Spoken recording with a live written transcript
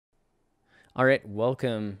All right,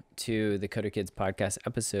 welcome to the Coder Kids podcast,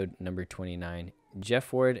 episode number 29.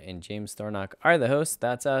 Jeff Ward and James Thornock are the hosts.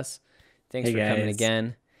 That's us. Thanks Hey for coming guys.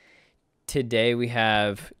 again. Today we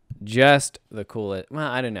have just the coolest.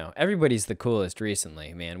 Well, I don't know. Everybody's the coolest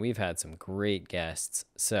recently, man. We've had some great guests.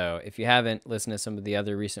 So if you haven't listened to some of the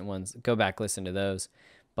other recent ones, go back, listen to those.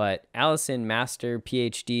 But Allison, master,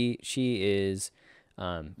 PhD, she is,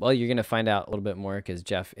 well, you're going to find out a little bit more because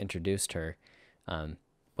Jeff introduced her.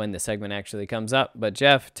 When the segment actually comes up. But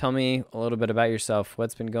Jeff, tell me a little bit about yourself.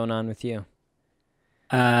 What's been going on with you?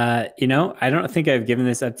 I don't think I've given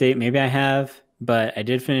this update. Maybe I have, but I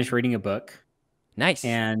did finish reading a book. Nice.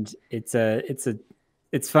 And it's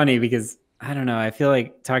funny because I don't know. I feel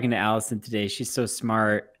like talking to Allison today. She's so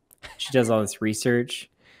smart. She does all this research.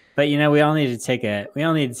 But we all need to take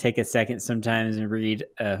a second sometimes and read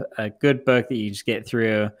a good book that you just get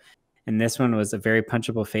through. And this one was A Very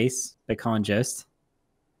Punchable Face by Colin Jost.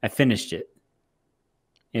 I finished it.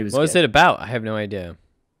 What was it about? I have no idea.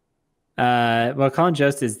 Well, Colin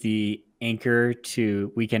Jost is the anchor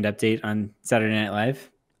to Weekend Update on Saturday Night Live.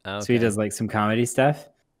 Okay. So he does like some comedy stuff.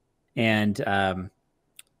 And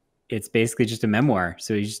it's basically just a memoir.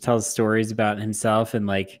 So he just tells stories about himself and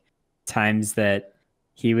like times that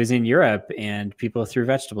he was in Europe and people threw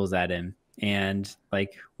vegetables at him. And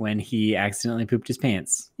like when he accidentally pooped his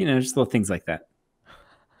pants, just little things like that.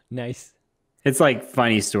 Nice. It's like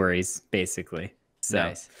funny stories, basically. So,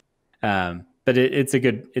 nice. But it's a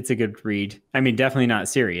good read. I mean, definitely not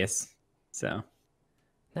serious. So,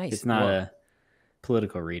 nice. It's not a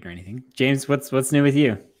political read or anything. James, what's new with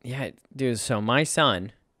you? Yeah, dude. So my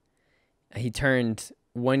son, he turned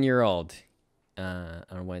 1 year old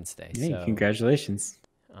on Wednesday. Hey, so, congratulations.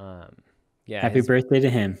 Yeah. Happy birthday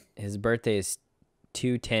to him. His birthday is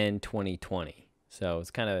 2/10/2020. So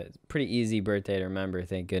it's kind of pretty easy birthday to remember,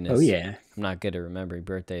 thank goodness. Oh yeah. I'm not good at remembering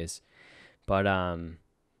birthdays. But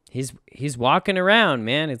he's walking around,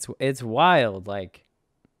 man. It's wild. Like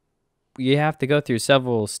you have to go through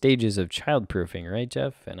several stages of childproofing, right,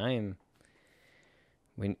 Jeff? And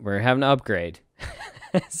we're having to upgrade.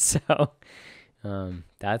 So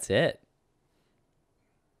that's it.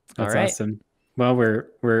 That's all right. Awesome. Well,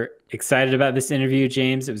 we're excited about this interview,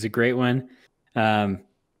 James. It was a great one.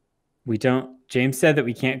 James said that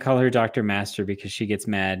we can't call her Dr. Master because she gets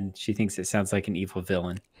mad. She thinks it sounds like an evil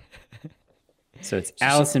villain. So it's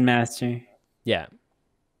Allison Master. Yeah.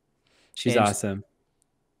 She's awesome.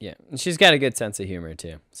 Yeah. She's got a good sense of humor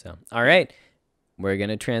too. So, all right. We're going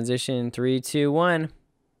to transition 3, 2, 1.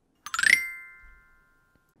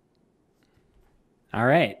 All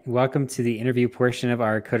right. Welcome to the interview portion of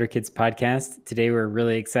our Coder Kids podcast. Today, we're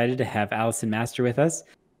really excited to have Allison Master with us.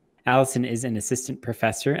 Allison is an assistant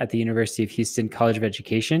professor at the University of Houston College of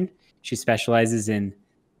Education. She specializes in,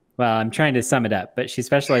 well, I'm trying to sum it up, but she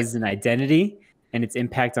specializes in identity and its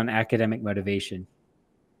impact on academic motivation.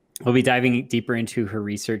 We'll be diving deeper into her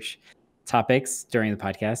research topics during the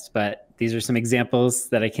podcast, but these are some examples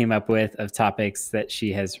that I came up with of topics that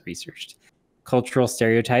she has researched. Cultural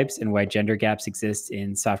stereotypes and why gender gaps exist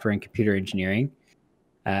in software and computer engineering.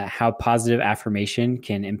 How positive affirmation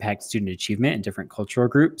can impact student achievement in different cultural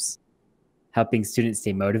groups, helping students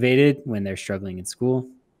stay motivated when they're struggling in school.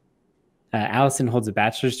 Allison holds a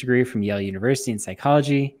bachelor's degree from Yale University in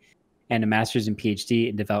psychology and a master's and PhD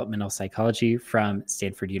in developmental psychology from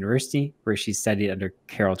Stanford University, where she studied under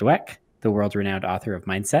Carol Dweck, the world-renowned author of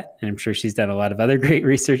Mindset. And I'm sure she's done a lot of other great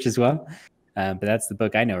research as well. But that's the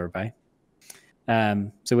book I know her by.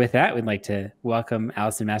 So with that, we'd like to welcome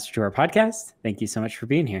Allison Master to our podcast. Thank you so much for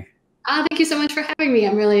being here. Thank you so much for having me.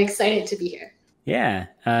 I'm really excited to be here. Yeah.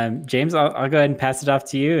 James, I'll go ahead and pass it off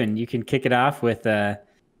to you, and you can kick it off with the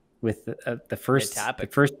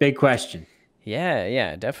first big question.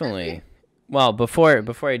 Yeah, definitely. Well, before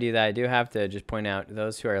I do that, I do have to just point out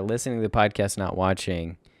those who are listening to the podcast, not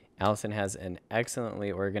watching, Allison has an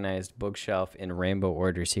excellently organized bookshelf in rainbow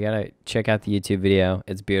order. So you got to check out the YouTube video.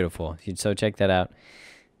 It's beautiful. So check that out.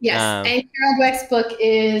 Yes. And Carol Dweck's book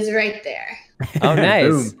is right there. Oh,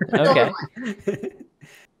 nice. Okay.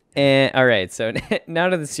 And all right. So now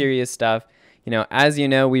to the serious stuff. As you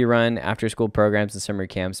know, we run after school programs and summer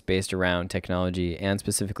camps based around technology and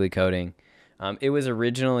specifically coding. It was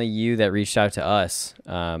originally you that reached out to us.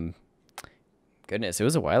 Goodness, it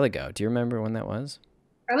was a while ago. Do you remember when that was?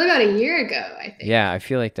 Probably about a year ago, I think. Yeah, I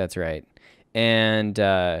feel like that's right. And,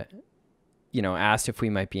 asked if we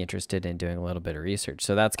might be interested in doing a little bit of research.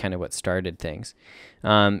 So that's kind of what started things.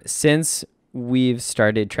 Since we've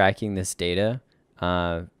started tracking this data,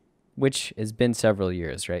 which has been several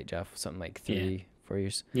years, right, Jeff? Something like 3, 4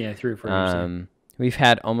 years. Yeah, 3 or 4 years. We've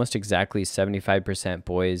had almost exactly 75%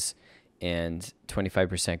 boys and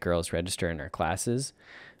 25% girls register in our classes.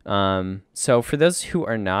 So for those who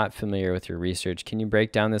are not familiar with your research, can you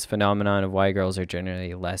break down this phenomenon of why girls are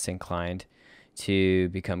generally less inclined to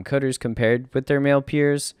become coders compared with their male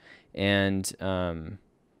peers? And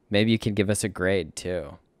maybe you can give us a grade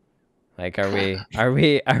too. Like, are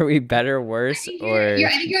we better, worse, or I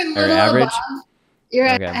think you're a or little average? above. You're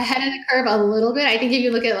Okay. ahead of the curve a little bit. I think if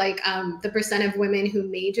you look at like the percent of women who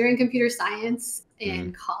major in computer science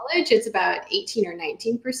in college, it's about 18 or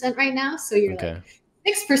 19% right now. So you're Okay. like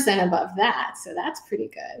 6% above that. So that's pretty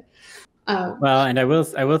good. Well, and I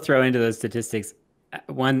will throw into those statistics.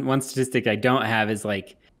 One statistic I don't have is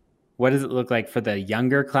like, what does it look like for the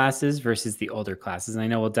younger classes versus the older classes? And I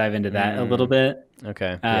know we'll dive into that a little bit.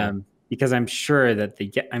 Okay. Because I'm sure that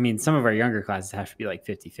some of our younger classes have to be like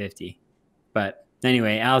 50-50. But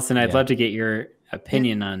anyway, Allison, I'd love to get your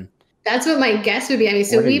opinion on. That's what my guess would be. I mean,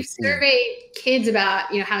 so we've surveyed kids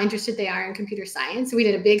about, how interested they are in computer science. So we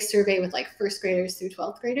did a big survey with like first graders through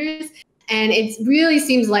 12th graders. And it really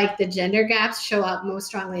seems like the gender gaps show up most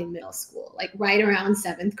strongly in middle school. Like right around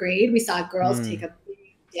 7th grade, we saw girls take a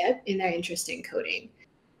big dip in their interest in coding.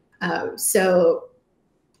 So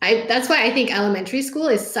that's why I think elementary school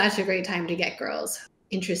is such a great time to get girls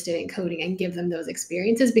interested in coding and give them those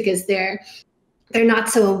experiences, because they're not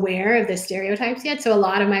so aware of the stereotypes yet. So a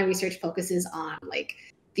lot of my research focuses on like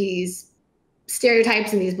these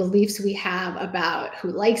stereotypes and these beliefs we have about who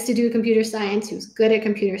likes to do computer science, who's good at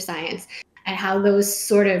computer science, and how those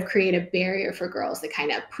sort of create a barrier for girls that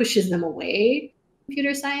kind of pushes them away from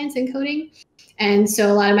computer science and coding. And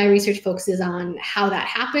so a lot of my research focuses on how that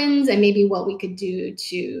happens and maybe what we could do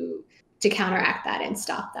to counteract that and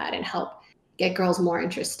stop that and help get girls more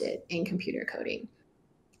interested in computer coding.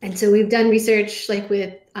 And so we've done research like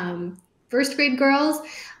with first grade girls.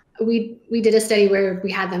 We did a study where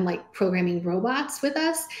we had them like programming robots with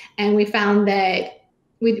us, and we found that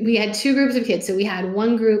we had 2 groups of kids. So we had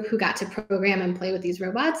one group who got to program and play with these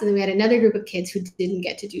robots, and then we had another group of kids who didn't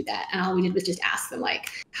get to do that. And all we did was just ask them like,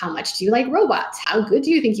 how much do you like robots? How good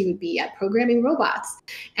do you think you would be at programming robots?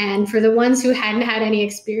 And for the ones who hadn't had any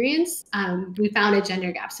experience, we found a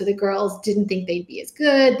gender gap. So the girls didn't think they'd be as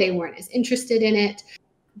good. They weren't as interested in it.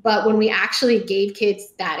 But when we actually gave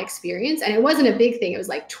kids that experience, and it wasn't a big thing, it was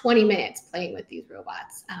like 20 minutes playing with these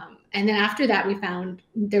robots. And then after that, we found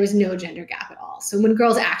there was no gender gap at all. So when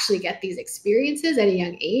girls actually get these experiences at a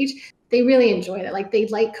young age, they really enjoy it. Like they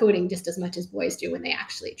like coding just as much as boys do when they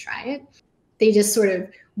actually try it. They just sort of,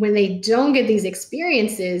 when they don't get these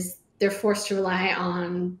experiences, they're forced to rely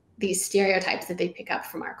on these stereotypes that they pick up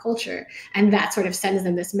from our culture. And that sort of sends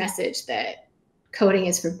them this message that coding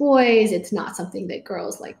is for boys. It's not something that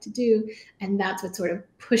girls like to do. And that's what sort of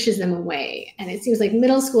pushes them away. And it seems like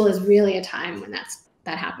middle school is really a time when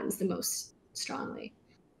that happens the most strongly.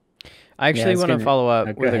 I actually want to follow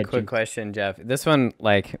up with a quick question, Jeff. This one,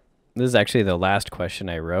 this is actually the last question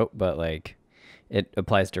I wrote, but it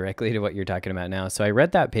applies directly to what you're talking about now. So I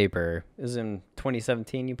read that paper. This is in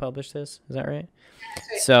 2017 you published this. Is that right? That's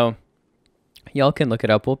right. So y'all can look it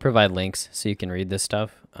up. We'll provide links so you can read this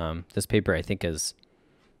stuff. This paper, I think, is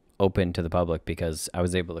open to the public because I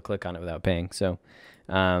was able to click on it without paying. So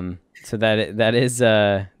that's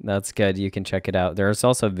good. You can check it out. There's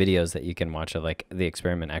also videos that you can watch of like the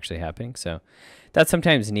experiment actually happening. So that's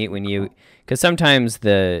sometimes neat because sometimes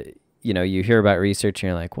you hear about research and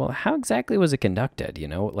you're like, well, how exactly was it conducted?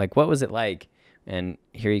 Like what was it like? And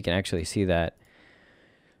here you can actually see that.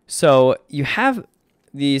 So you have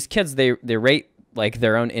these kids, they rate like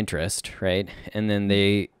their own interest, right? And then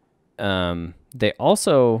they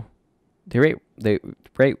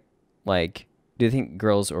rate like, do you think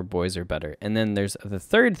girls or boys are better? And then there's the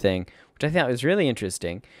third thing, which I thought was really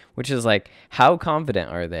interesting, which is like, how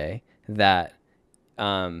confident are they that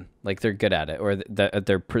like they're good at it, or that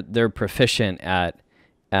they're proficient at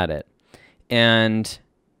it? And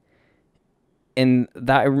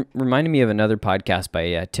that reminded me of another podcast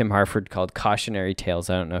by Tim Harford called Cautionary Tales.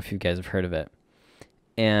 I don't know if you guys have heard of it.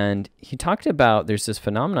 And he talked about there's this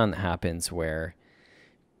phenomenon that happens where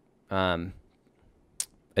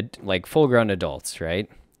like full-grown adults, right,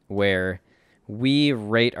 where we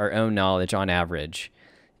rate our own knowledge on average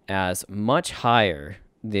as much higher,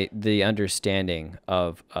 the understanding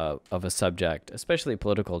of a subject, especially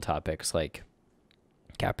political topics like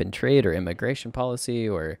cap and trade or immigration policy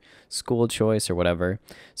or school choice or whatever.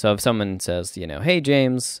 So if someone says, hey,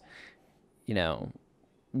 James,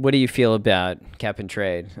 what do you feel about cap and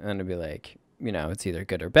trade? And I'd be like, it's either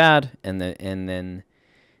good or bad. And then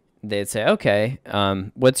they'd say, okay,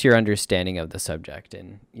 what's your understanding of the subject?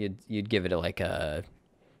 And you'd give it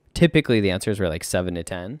typically the answers were like 7 to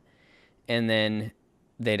 10. And then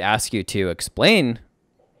they'd ask you to explain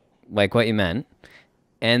like what you meant,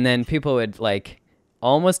 and then people would like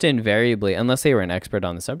almost invariably, unless they were an expert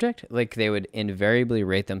on the subject, like they would invariably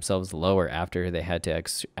rate themselves lower after they had to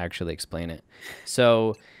actually explain it.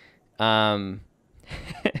 So,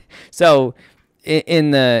 so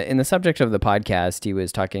in the subject of the podcast, he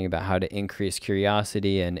was talking about how to increase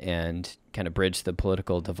curiosity and kind of bridge the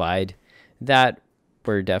political divide that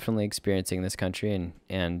we're definitely experiencing in this country,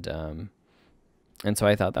 and so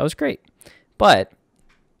I thought that was great. But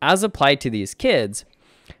as applied to these kids,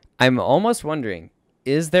 I'm almost wondering,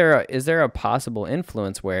 is there a possible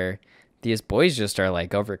influence where these boys just are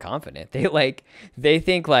like overconfident? They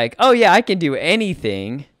think like, oh yeah, I can do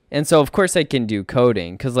anything, and so of course I can do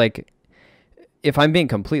coding, because like, if I'm being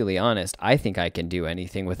completely honest, I think I can do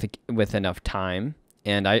anything with enough time,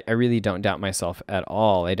 and I really don't doubt myself at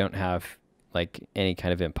all. I don't have like any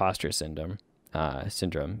kind of imposter syndrome,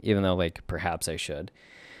 even though like perhaps I should.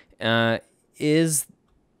 Is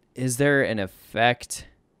there an effect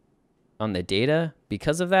on the data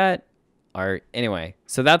because of that? Or anyway,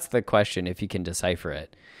 so that's the question, if you can decipher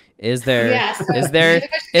it. Is there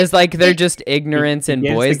is like they're just ignorance in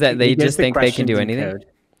boys that they just think they can do anything?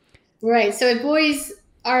 Right. So if boys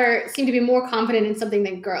seem to be more confident in something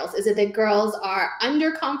than girls, is it that girls are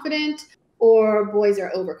underconfident or boys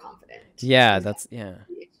are overconfident? Yeah,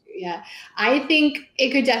 Yeah, I think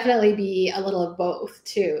it could definitely be a little of both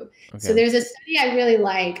too. Okay. So there's a study I really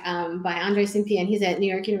like by Andre Simpian. He's at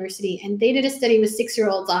New York University, and they did a study with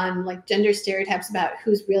 6-year-olds on like gender stereotypes about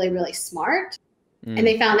who's really, really smart. And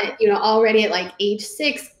they found that, already at like age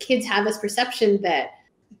 6, kids have this perception that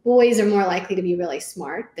boys are more likely to be really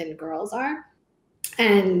smart than girls are.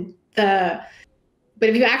 But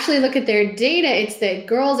if you actually look at their data, it's that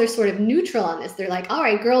girls are sort of neutral on this. They're like, all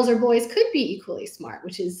right, girls or boys could be equally smart,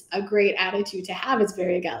 which is a great attitude to have. It's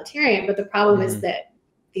very egalitarian. But the problem is that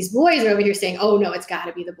these boys are over here saying, oh, no, it's got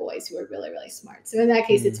to be the boys who are really, really smart. So in that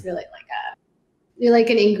case, it's really like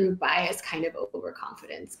an in-group bias kind of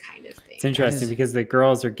overconfidence kind of thing. It's interesting because the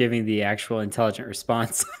girls are giving the actual intelligent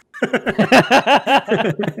response.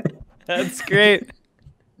 That's great.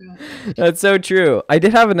 That's so true. I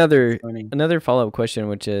did have another follow-up question,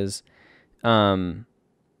 which is, I'm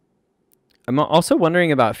also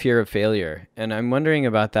wondering about fear of failure, and I'm wondering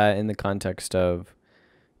about that in the context of,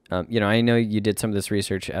 I know you did some of this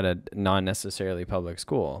research at a non-necessarily public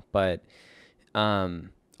school, but a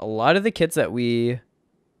lot of the kids that we,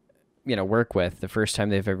 work with, the first time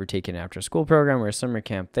they've ever taken an after-school program or a summer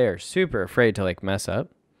camp, they're super afraid to like mess up.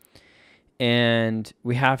 And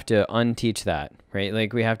we have to unteach that, right?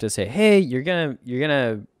 Like we have to say, hey, you're gonna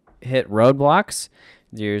hit roadblocks.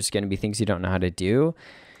 There's gonna be things you don't know how to do,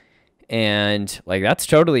 and like that's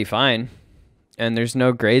totally fine. And there's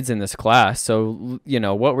no grades in this class, so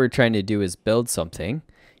what we're trying to do is build something,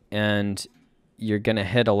 and you're gonna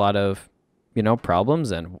hit a lot of problems,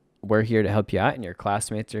 and we're here to help you out, and your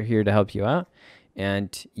classmates are here to help you out.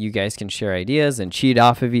 And you guys can share ideas and cheat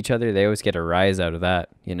off of each other. They always get a rise out of that.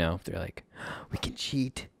 They're like, we can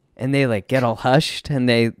cheat. And they like get all hushed, and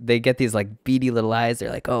they get these like beady little eyes. They're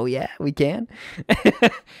like, oh yeah, we can.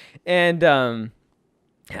 And yeah,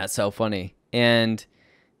 it's so funny. And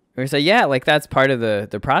we say, yeah, like that's part of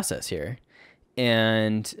the process here.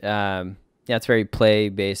 And yeah, it's very play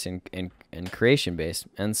based and creation based.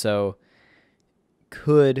 And so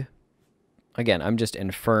again, I'm just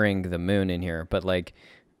inferring the moon in here, but like,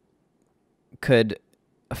 could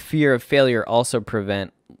a fear of failure also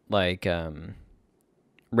prevent like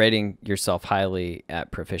rating yourself highly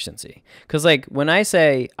at proficiency? Because like when I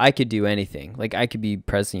say I could do anything, like I could be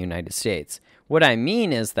president of the United States, what I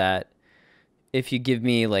mean is that if you give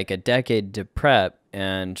me like a decade to prep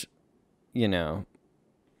and and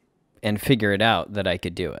figure it out, that I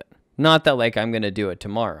could do it. Not that like I'm going to do it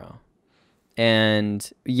tomorrow.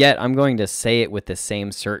 And yet I'm going to say it with the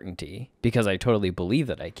same certainty because I totally believe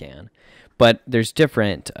that I can. But there's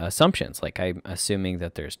different assumptions. Like I'm assuming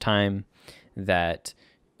that there's time, that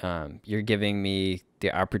you're giving me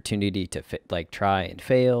the opportunity to try and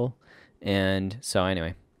fail. And so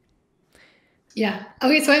anyway. Yeah.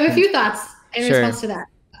 Okay. So I have a few thoughts in response to that.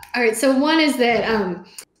 All right. So one is that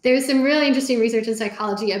there's some really interesting research in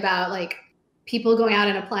psychology about like people going out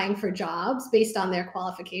and applying for jobs based on their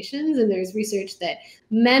qualifications. And there's research that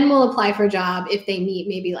men will apply for a job if they meet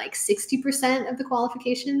maybe like 60% of the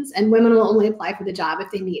qualifications, and women will only apply for the job if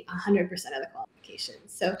they meet 100% of the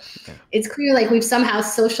qualifications. So it's clear like we've somehow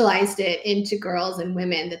socialized it into girls and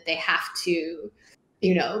women that they have to,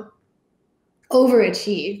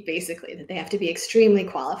 overachieve, basically, that they have to be extremely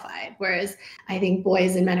qualified. Whereas I think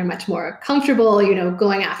boys and men are much more comfortable,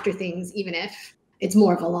 going after things, even if it's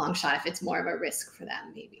more of a long shot if it's more of a risk for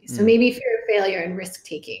them, maybe. So maybe fear of failure and risk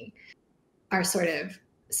taking are sort of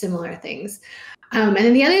similar things. And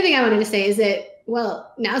then the other thing I wanted to say is that,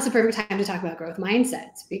 well, now it's the perfect time to talk about growth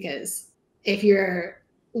mindsets, because if you're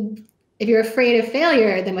afraid of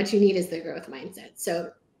failure, then what you need is the growth mindset.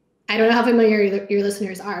 So I don't know how familiar your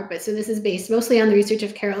listeners are, but so this is based mostly on the research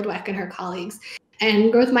of Carol Dweck and her colleagues.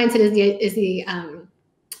 And growth mindset is the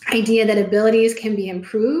idea that abilities can be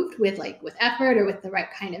improved with effort or with the right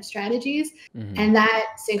kind of strategies. And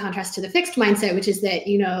that's in contrast to the fixed mindset, which is that,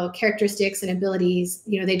 characteristics and abilities,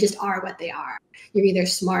 they just are what they are. You're either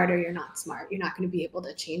smart or you're not smart. You're not going to be able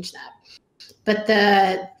to change that. But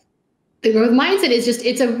the growth mindset is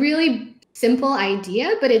it's a really simple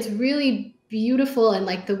idea, but it's really beautiful in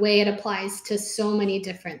the way it applies to so many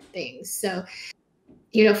different things. So,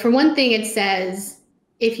 for one thing, it says,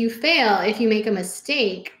 if you fail, if you make a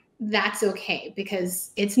mistake, that's okay,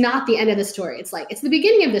 because it's not the end of the story. It's it's the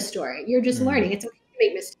beginning of the story. You're just learning. It's okay to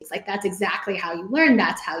make mistakes. That's exactly how you learn.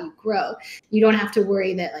 That's how you grow. You don't have to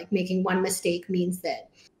worry that making one mistake means that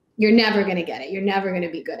you're never going to get it. You're never going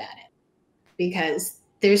to be good at it, because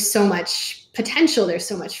there's so much potential. There's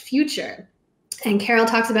so much future. And Carol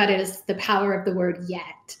talks about it as the power of the word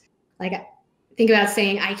yet. Think about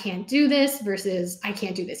saying, I can't do this versus I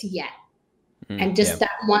can't do this yet. And just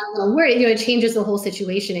that one little word, it changes the whole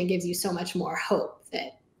situation and gives you so much more hope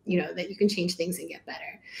that, that you can change things and get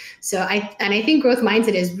better. So I think growth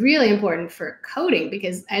mindset is really important for coding,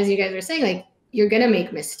 because as you guys were saying, you're going to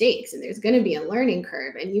make mistakes and there's going to be a learning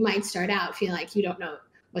curve, and you might start out feeling like you don't know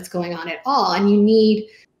what's going on at all. And you need,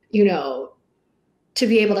 to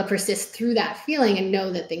be able to persist through that feeling and know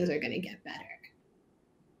that things are going to get better.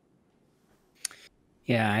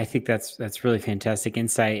 Yeah, I think that's really fantastic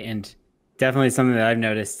insight, and definitely something that I've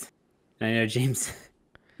noticed. And I know, James,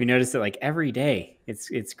 we notice it every day.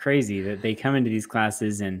 It's crazy that they come into these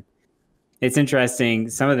classes, and it's interesting.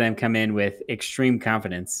 Some of them come in with extreme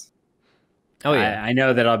confidence. Oh yeah, I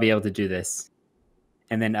know that I'll be able to do this.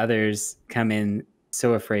 And then others come in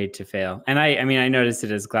so afraid to fail. And I mean, I noticed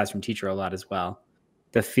it as a classroom teacher a lot as well.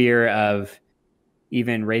 The fear of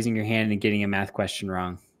even raising your hand and getting a math question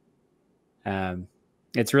wrong.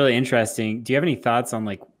 It's really interesting. Do you have any thoughts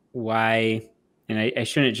on why? And I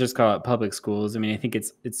shouldn't just call it public schools. I mean, I think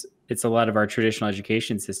it's a lot of our traditional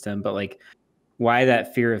education system, but why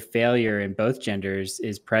that fear of failure in both genders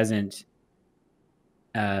is present.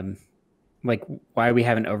 Why we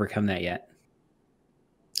haven't overcome that yet.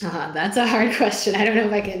 That's a hard question. I don't know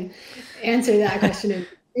if I can answer that question in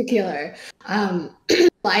particular.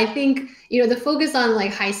 I think, the focus on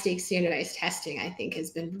high stakes standardized testing, I think,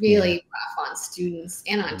 has been really rough on students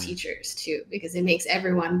and on teachers too, because it makes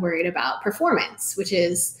everyone worried about performance, which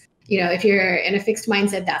is, if you're in a fixed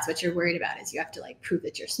mindset, that's what you're worried about, is you have to prove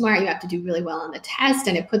that you're smart. You have to do really well on the test,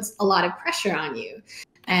 and it puts a lot of pressure on you.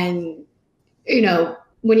 And,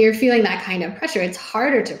 when you're feeling that kind of pressure, it's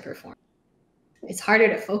harder to perform. It's harder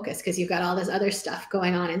to focus because you've got all this other stuff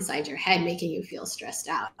going on inside your head, making you feel stressed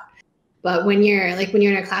out. But when you're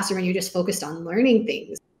in a classroom and you're just focused on learning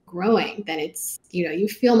things, growing, then it's, you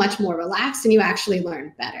feel much more relaxed and you actually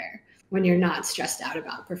learn better when you're not stressed out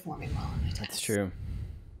about performing well on a test. That's true.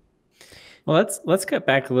 Well, let's get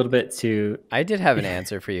back a little bit to. I did have an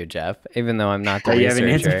answer for you, Jeff, even though I'm not the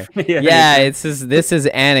researcher. This is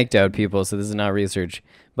anecdote, people, so this is not research.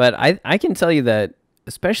 But I can tell you that,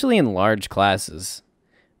 especially in large classes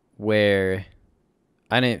where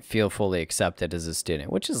I didn't feel fully accepted as a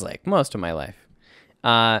student, which is most of my life,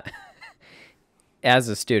 as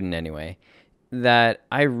a student anyway, that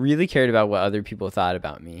I really cared about what other people thought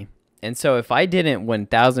about me. And so if I didn't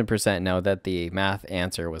 1000% know that the math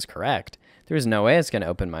answer was correct, there's no way it's going to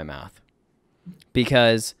open my mouth,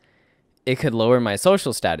 because it could lower my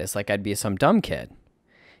social status. I'd be some dumb kid.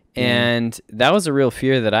 And that was a real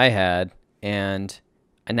fear that I had. And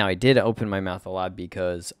now I did open my mouth a lot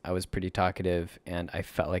because I was pretty talkative and I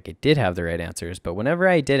felt like I did have the right answers. But whenever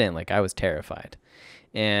I didn't, I was terrified.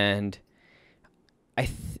 And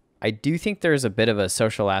I do think there's a bit of a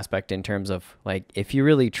social aspect in terms of if you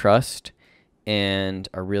really trust and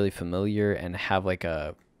are really familiar and have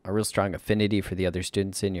a real strong affinity for the other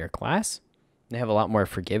students in your class, they have a lot more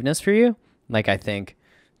forgiveness for you. I think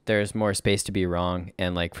there's more space to be wrong,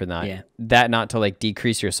 and for that not to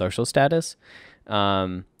decrease your social status.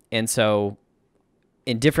 And so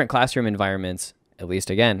in different classroom environments, at least,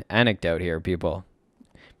 again, anecdote here, people,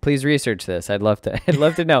 please research this. I'd love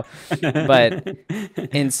to know. But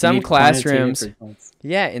in some classrooms,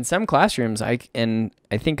 I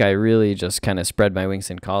think I really just kind of spread my wings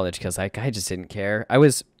in college because I just didn't care.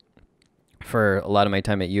 for a lot of my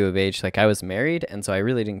time at U of H, like I was married, and so I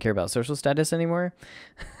really didn't care about social status anymore.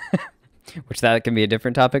 Which that can be a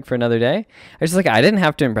different topic for another day. I was just like, I didn't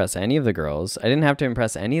have to impress any of the girls. I didn't have to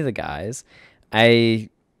impress any of the guys. I,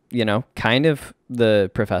 kind of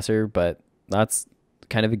the professor, but that's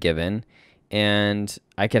kind of a given. And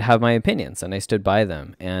I could have my opinions, and I stood by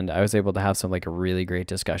them. And I was able to have some like really great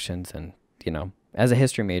discussions. And, as a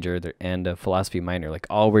history major and a philosophy minor, like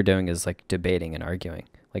all we're doing is like debating and arguing,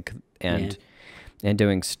 like, and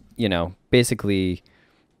doing, basically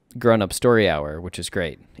grown up story hour, which is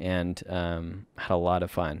great, and had a lot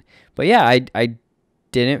of fun. But yeah, I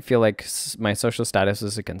didn't feel like my social status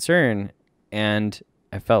was a concern, and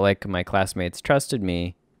I felt like my classmates trusted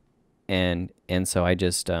me, and so I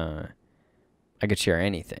just I could share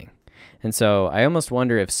anything. And so I almost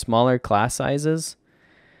wonder if smaller class sizes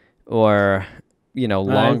or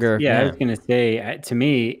longer. I was gonna say, to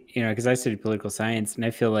me, because I studied political science, and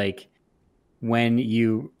I feel like when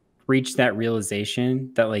you reach that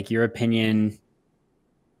realization that like your opinion,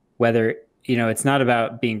 whether it's not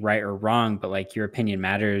about being right or wrong, but like your opinion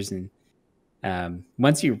matters, and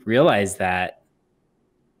once you realize that,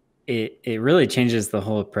 it really changes the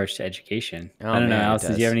whole approach to education. I don't know,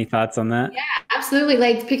 Allison, do you have any thoughts on that? Yeah, absolutely.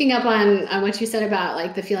 Like picking up on what you said about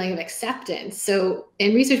like the feeling of acceptance. So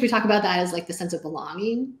in research, we talk about that as like the sense of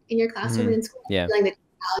belonging in your classroom and in school. Yeah. Feeling that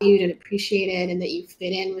valued and appreciated, and that you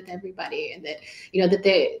fit in with everybody, and that that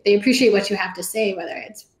they appreciate what you have to say, whether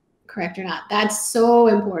it's correct or not. That's so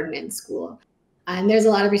important in school. And there's a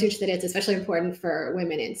lot of research that it's especially important for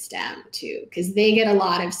women in STEM too, because they get a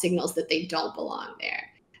lot of signals that they don't belong there,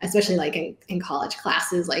 especially like in college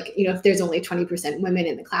classes. Like, if there's only 20% women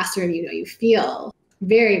in the classroom, you feel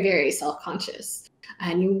very, very self-conscious,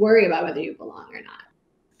 and you worry about whether you belong or not.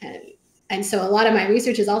 And so a lot of my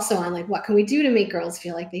research is also on like, what can we do to make girls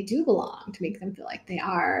feel like they do belong, to make them feel like they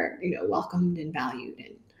are, welcomed and valued,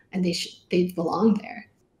 and they belong there.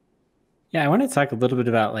 Yeah, I want to talk a little bit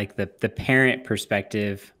about like the parent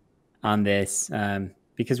perspective on this,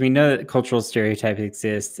 because we know that cultural stereotypes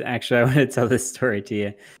exist. Actually, I want to tell this story to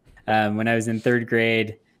you. When I was in third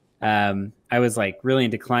grade, I was like really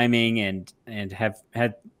into climbing and have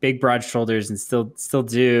had big broad shoulders and still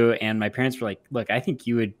do. And my parents were like, look, I think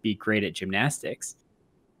you would be great at gymnastics.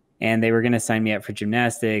 And they were going to sign me up for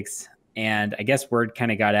gymnastics. And I guess word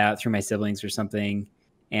kind of got out through my siblings or something.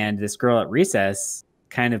 And this girl at recess,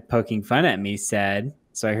 kind of poking fun at me, said,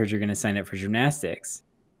 so I heard you're going to sign up for gymnastics.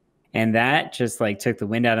 And that just like took the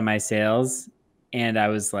wind out of my sails. And I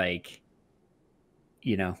was like,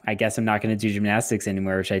 I guess I'm not going to do gymnastics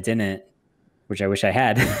anymore, which I didn't, which I wish I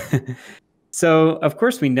had. So of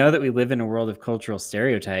course we know that we live in a world of cultural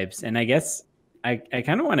stereotypes. And I guess I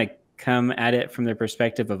kind of want to come at it from the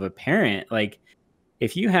perspective of a parent. Like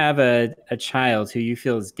if you have a child who you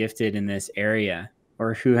feel is gifted in this area,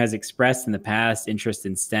 or who has expressed in the past interest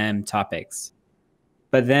in STEM topics,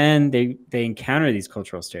 but then they encounter these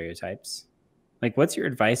cultural stereotypes, like what's your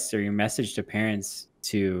advice or your message to parents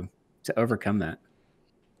to overcome that?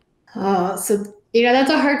 Oh, so that's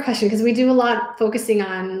a hard question, because we do a lot focusing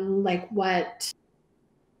on like what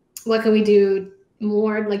can we do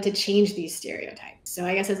more like to change these stereotypes. So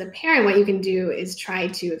I guess as a parent, what you can do is try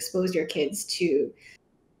to expose your kids to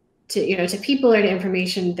people or to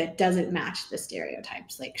information that doesn't match the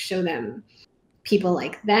stereotypes. Like show them people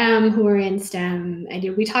like them who are in STEM.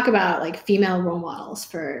 And we talk about like female role models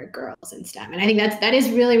for girls in STEM. And I think that is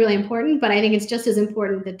really, really important, but I think it's just as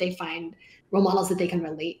important that they find role models that they can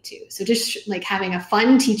relate to. So just like having a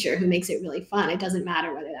fun teacher who makes it really fun. It doesn't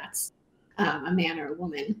matter whether that's a man or a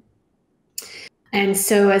woman. And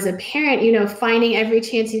so as a parent, finding every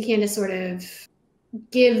chance you can to sort of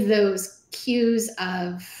give those cues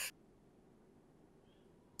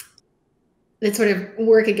that sort of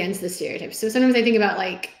work against the stereotypes. So sometimes I think about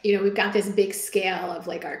like, we've got this big scale of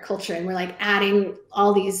like our culture, and we're like adding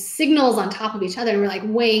all these signals on top of each other, and we're like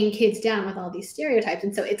weighing kids down with all these stereotypes.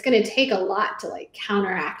 And so it's going to take a lot to like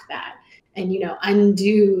counteract that and,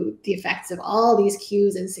 undo the effects of all these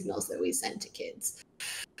cues and signals that we send to kids.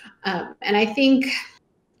 And I think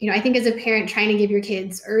as a parent, trying to give your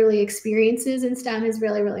kids early experiences in STEM is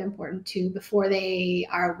really, really important too, before they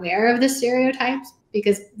are aware of the stereotypes.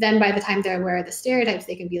 Because then by the time they're aware of the stereotypes,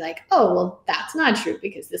 they can be like, oh, well, that's not true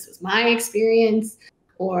because this was my experience,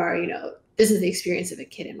 or, this is the experience of a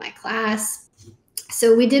kid in my class.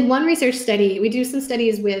 So we did one research study. We do some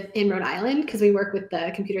studies in Rhode Island, because we work with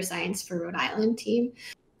the computer science for Rhode Island team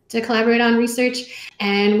to collaborate on research.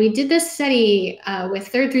 And we did this study with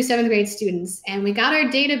 3rd through 7th grade students, and we got our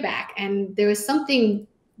data back, and there was something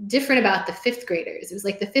different about the 5th graders. It was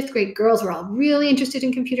like the 5th grade girls were all really interested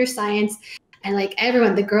in computer science. And like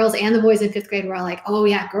everyone, the girls and the boys in 5th grade were all like, oh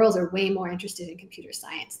yeah, girls are way more interested in computer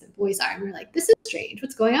science than boys are. And we're like, this is strange.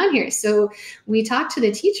 What's going on here? So we talked to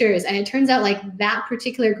the teachers, and it turns out like that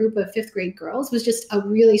particular group of 5th grade girls was just a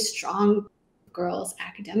really strong girls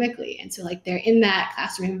academically. And so like they're in that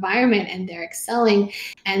classroom environment and they're excelling,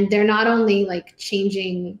 and they're not only like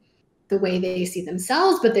changing the way they see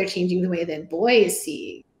themselves, but they're changing the way that boys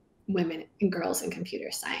see women and girls in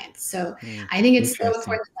computer science. So I think it's so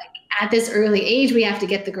important, like at this early age, we have to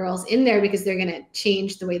get the girls in there because they're going to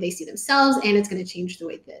change the way they see themselves, and it's going to change the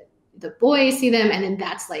way that the boys see them. And then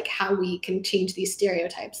that's like how we can change these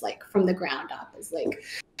stereotypes, like from the ground up, is like,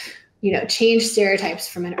 you know, change stereotypes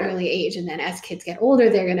from an early age. And then as kids get older,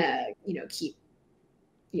 they're going to, you know, keep,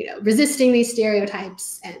 you know, resisting these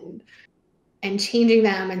stereotypes and changing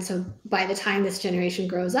them. And so by the time this generation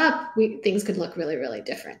grows up, things could look really, really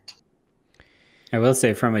different. I will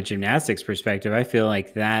say from a gymnastics perspective, I feel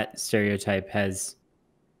like that stereotype has,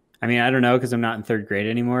 I mean, I don't know, because I'm not in 3rd grade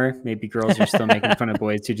anymore. Maybe girls are still making fun of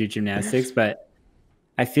boys who do gymnastics, but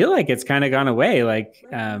I feel like it's kind of gone away. Like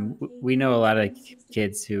we know a lot of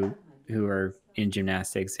kids who are in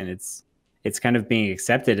gymnastics, and it's kind of being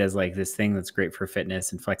accepted as like this thing that's great for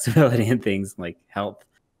fitness and flexibility and things like health.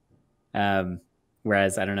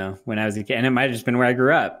 Whereas I don't know, when I was a kid, and it might have just been where I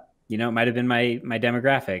grew up, you know, it might've been my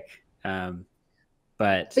demographic.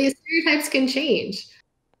 But these stereotypes can change.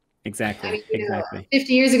 Exactly. I mean, exactly.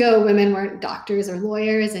 50 years ago, women weren't doctors or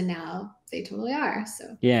lawyers, and now they totally are.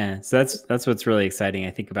 So yeah, so that's what's really exciting, I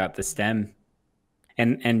think, about the STEM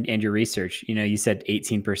and your research. You know, you said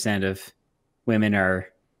 18% of women are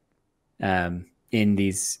in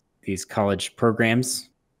these college programs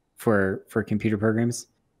for computer programs.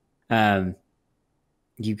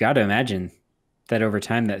 You got to imagine that over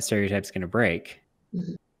time that stereotype's going to break.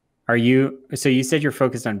 Mm-hmm. So you said you're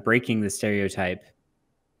focused on breaking the stereotype.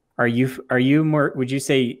 Are you more, would you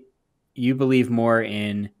say you believe more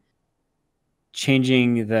in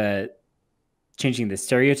changing the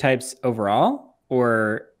stereotypes overall,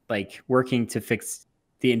 or like working to fix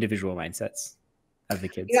the individual mindsets of the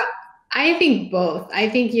kids? Yeah, I think both. I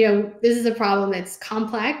think, you know, this is a problem that's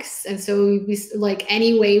complex. And so we like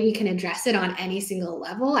any way we can address it on any single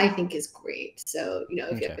level, I think is great. So, you know,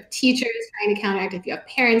 if you have teachers trying to counteract, if you have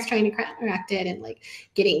parents trying to counteract it, and like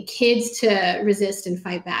getting kids to resist and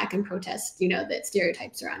fight back and protest, you know, that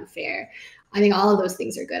stereotypes are unfair, I think all of those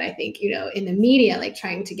things are good. I think, you know, in the media, like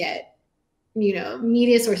trying to get, you know,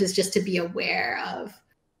 media sources just to be aware of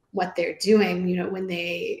what they're doing, you know, when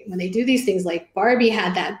they do these things. Like Barbie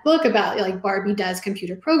had that book about like Barbie does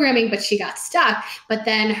computer programming, but she got stuck. But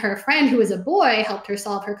then her friend, who was a boy, helped her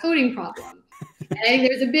solve her coding problem. And I think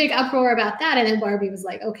there was a big uproar about that. And then Barbie was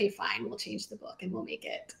like, okay, fine, we'll change the book and we'll make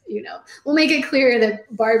it, you know, we'll make it clear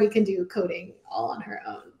that Barbie can do coding all on her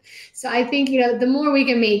own. So I think, you know, the more we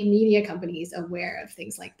can make media companies aware of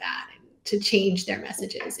things like that and to change their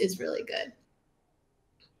messages is really good.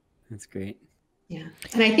 That's great. Yeah.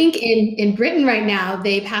 And I think in Britain right now,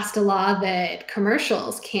 they passed a law that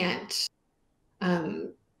commercials can't,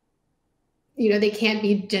 you know, they can't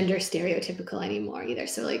be gender stereotypical anymore either.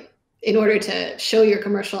 So like in order to show your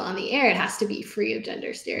commercial on the air, it has to be free of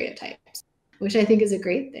gender stereotypes, which I think is a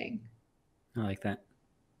great thing. I like that.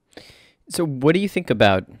 So what do you think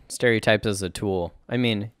about stereotypes as a tool? I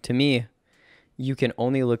mean, to me, you can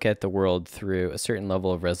only look at the world through a certain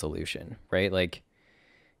level of resolution, right? Like,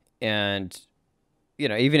 and you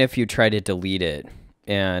know, even if you try to delete it,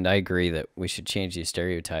 and I agree that we should change these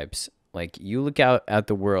stereotypes, like you look out at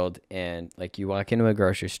the world and like you walk into a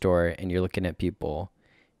grocery store and you're looking at people,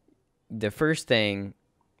 the first thing,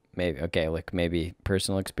 maybe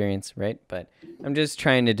personal experience, right? But I'm just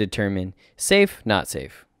trying to determine safe, not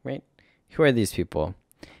safe, right? Who are these people?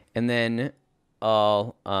 And then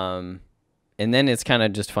and then it's kind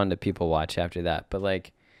of just fun to people watch after that. But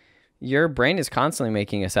like, your brain is constantly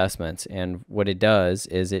making assessments, and what it does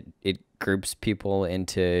is it groups people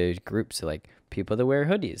into groups, like people that wear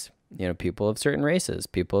hoodies, you know, people of certain races,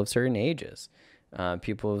 people of certain ages,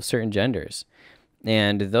 people of certain genders.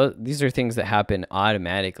 And these are things that happen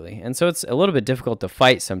automatically. And so it's a little bit difficult to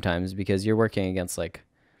fight sometimes because you're working against like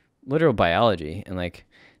literal biology and like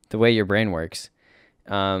the way your brain works.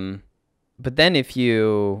 But then if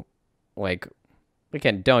you like,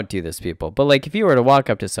 again, don't do this, people. But like, if you were to walk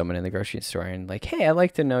up to someone in the grocery store and like, hey, I'd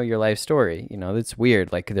like to know your life story, you know, that's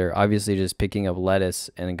weird. Like they're obviously just picking up lettuce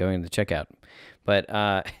and going to the checkout.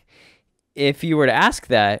 But if you were to ask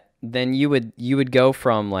that, then you would go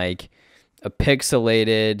from like a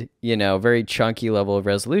pixelated, you know, very chunky level of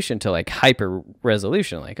resolution to like hyper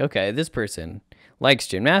resolution. Like, okay, this person likes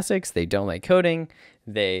gymnastics. They don't like coding.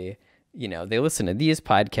 They you know, they listen to these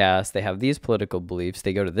podcasts, they have these political beliefs,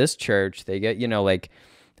 they go to this church, they get, you know, like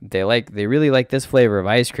they really like this flavor of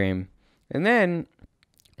ice cream. And then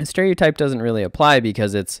a stereotype doesn't really apply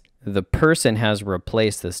because it's the person has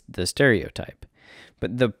replaced the stereotype.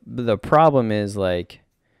 But the problem is, like,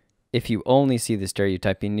 if you only see the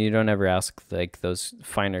stereotype and you don't ever ask like those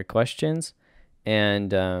finer questions,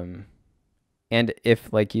 and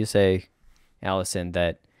if, like you say, Allison,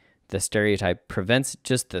 that the stereotype prevents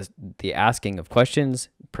just the asking of questions,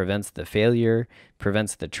 prevents the failure,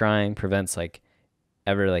 prevents the trying, prevents like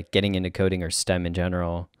ever like getting into coding or STEM in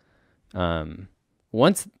general.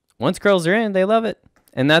 Once girls are in, they love it.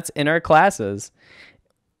 And that's in our classes.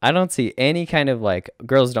 I don't see any kind of like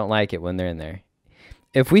girls don't like it when they're in there.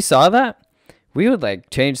 If we saw that, we would like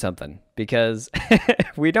change something, because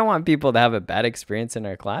we don't want people to have a bad experience in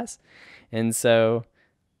our class. And so,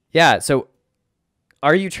 yeah, so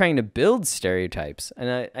are you trying to build stereotypes?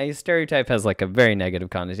 And I stereotype has like a very negative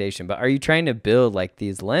connotation, but are you trying to build like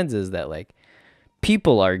these lenses that like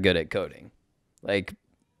people are good at coding? Like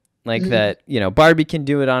that, you know, Barbie can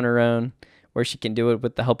do it on her own, or she can do it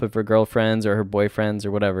with the help of her girlfriends or her boyfriends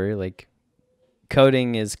or whatever. Like,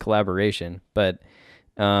 coding is collaboration. But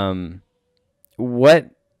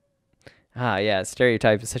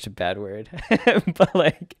stereotype is such a bad word. But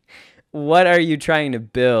like, what are you trying to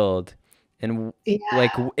build? And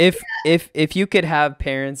like, if you could have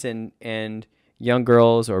parents and young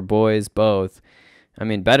girls or boys both, I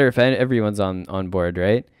mean, better if everyone's on board,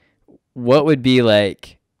 right? What would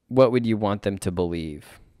you want them to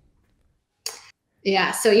believe?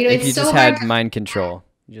 Yeah. So, you know, if you just had mind control,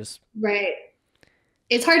 right.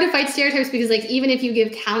 It's hard to fight stereotypes because, like, even if you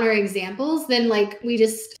give counter examples, then like we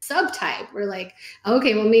just subtype. We're like,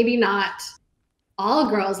 okay, well, maybe not all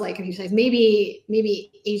girls like computer science.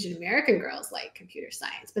 Maybe Asian American girls like computer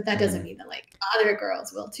science, but that doesn't mean that like other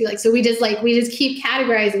girls will too. Like, so we just keep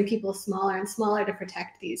categorizing people smaller and smaller to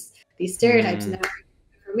protect these stereotypes. And then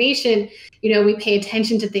information, you know, we pay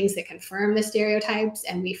attention to things that confirm the stereotypes,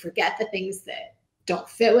 and we forget the things that don't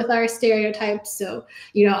fit with our stereotypes. So,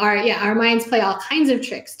 you know, our minds play all kinds of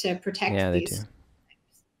tricks to protect these. They do.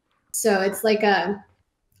 So it's like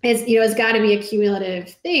it's got to be a cumulative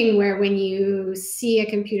thing where when you see a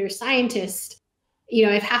computer scientist, you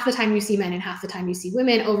know, if half the time you see men and half the time you see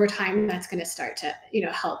women, over time that's going to start to, you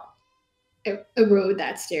know, help erode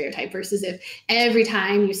that stereotype, versus if every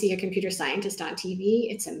time you see a computer scientist on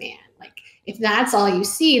TV, it's a man. Like, if that's all you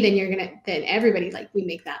see, then everybody, like, we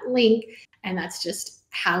make that link, and that's just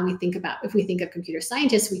how we think about, if we think of computer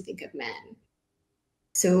scientists, we think of men.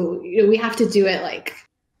 So, you know, we have to do it like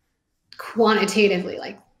quantitatively,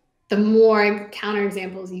 like the more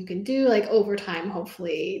counterexamples you can do, like over time,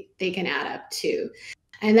 hopefully they can add up too.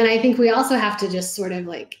 And then I think we also have to just sort of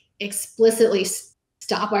like explicitly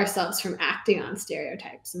stop ourselves from acting on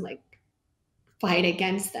stereotypes and like fight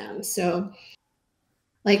against them. So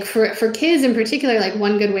like for kids in particular, like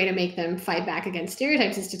one good way to make them fight back against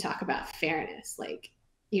stereotypes is to talk about fairness. Like,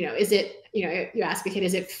 you know, is it, you know, you ask a kid,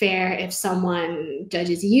 is it fair if someone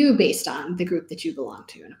judges you based on the group that you belong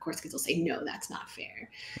to? And of course, kids will say, no, that's not fair.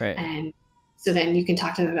 Right. And so then you can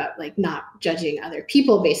talk to them about like not judging other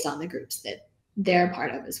people based on the groups that they're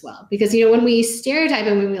part of as well. Because, you know, when we stereotype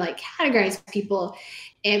and when we like categorize people,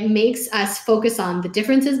 it makes us focus on the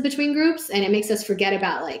differences between groups, and it makes us forget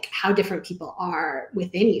about like how different people are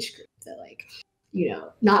within each group. That, like, you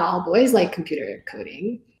know, not all boys like computer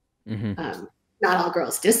coding. Not all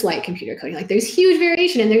girls dislike computer coding. Like, there's huge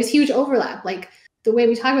variation and there's huge overlap. Like, the way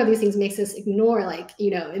we talk about these things makes us ignore, like,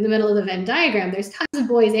 you know, in the middle of the Venn diagram, there's tons of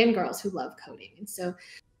boys and girls who love coding. And so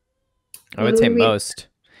I would say most.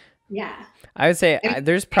 Yeah. I would say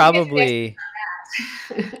there's probably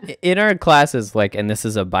in our classes, like, and this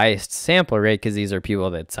is a biased sample, right? Because these are people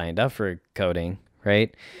that signed up for coding,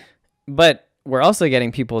 right? But we're also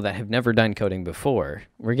getting people that have never done coding before.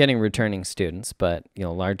 We're getting returning students, but, you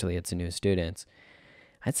know, largely it's new students.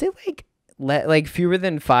 I'd say like fewer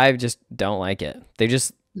than 5 just don't like it. They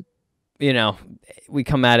just, you know, we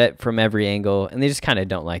come at it from every angle, and they just kind of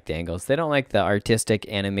don't like the angles. They don't like the artistic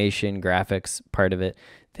animation graphics part of it.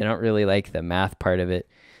 They don't really like the math part of it.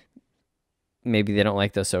 Maybe they don't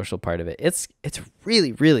like the social part of it. It's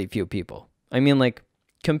really, really few people. I mean, like,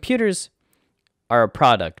 computers are a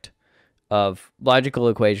product of logical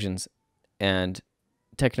equations and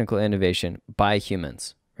technical innovation by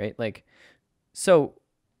humans, right? Like, so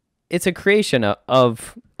it's a creation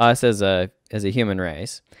of us as a human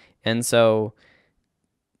race. And so,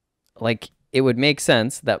 like, it would make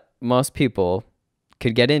sense that most people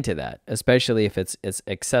could get into that, especially if it's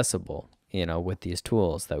accessible, you know, with these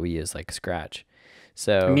tools that we use like Scratch.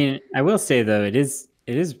 So, I mean, I will say though, it is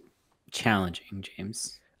challenging,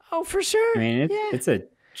 James. Oh, for sure. I mean, it's a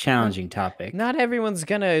challenging topic. Not everyone's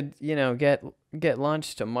gonna, get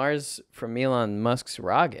launched to Mars from Elon Musk's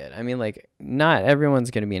rocket. I mean, like, not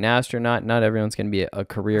everyone's gonna be an astronaut. Not everyone's gonna be a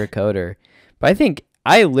career coder. But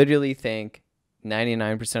I literally think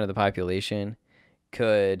 99% of the population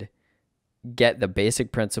could get the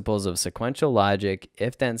basic principles of sequential logic,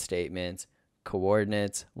 if-then statements,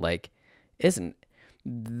 coordinates.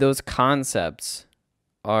 Those concepts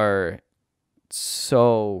are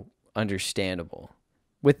so understandable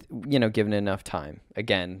with, given enough time.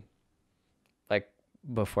 Again, like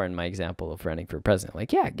before in my example of running for president,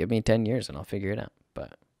 like, yeah, give me 10 years and I'll figure it out.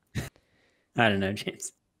 But I don't know,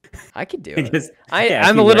 James. I could do it.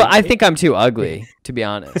 I think I'm too ugly, to be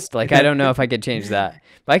honest. Like, I don't know if I could change that,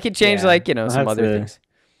 but I could change some other things.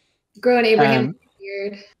 Grow an Abraham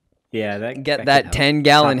beard. Yeah, get that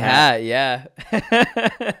 10-gallon hat. Yeah.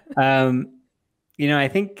 I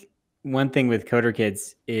think one thing with Coder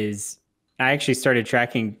Kids is I actually started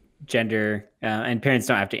tracking gender, and parents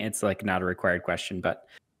don't have to answer, like, not a required question, but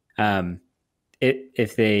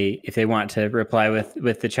if they want to reply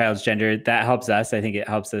with the child's gender, that helps us. I think it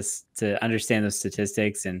helps us to understand those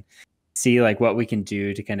statistics and see, like, what we can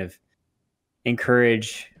do to kind of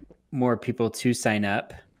encourage more people to sign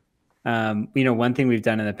up. One thing we've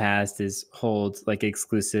done in the past is hold, like,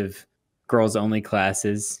 exclusive girls only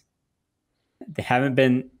classes. They haven't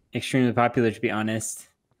been extremely popular, to be honest.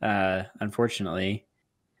 Unfortunately,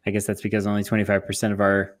 I guess that's because only 25% of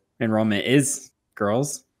our enrollment is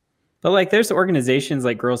girls. But, like, there's organizations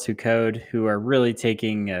like Girls Who Code who are really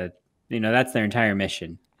taking that's their entire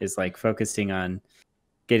mission, is, like, focusing on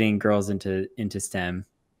getting girls into STEM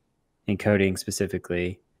and coding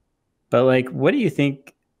specifically. But, like, what do you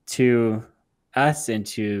think to us and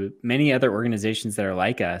to many other organizations that are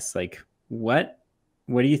like us? Like, what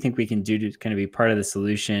do you think we can do to kind of be part of the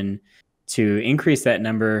solution to increase that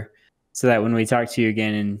number so that when we talk to you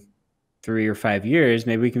again in 3 or 5 years,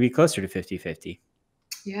 maybe we can be closer to 50-50?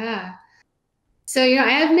 Yeah. So,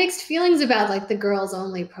 I have mixed feelings about, like, the girls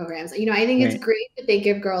only programs. I think it's great that they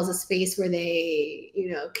give girls a space where they,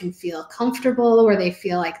 can feel comfortable, where they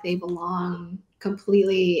feel like they belong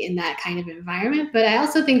completely in that kind of environment. But I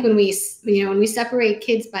also think when we separate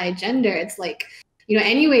kids by gender, it's like,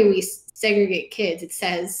 any way we segregate kids, it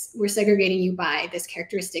says we're segregating you by this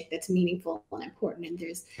characteristic that's meaningful and important. And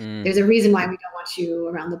there's a reason why we don't want you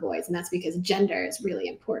around the boys. And that's because gender is really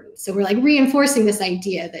important. So we're, like, reinforcing this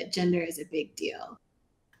idea that gender is a big deal.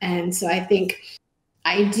 And so I think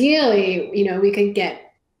ideally, we could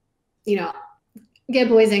get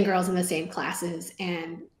boys and girls in the same classes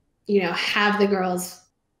and, have the girls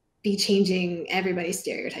be changing everybody's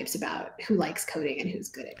stereotypes about who likes coding and who's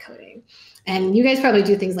good at coding. And you guys probably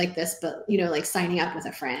do things like this, but, like signing up with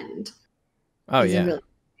a friend. Oh, yeah. Is a really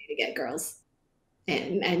way to get girls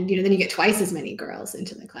in. And, then you get twice as many girls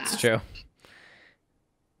into the class. It's true.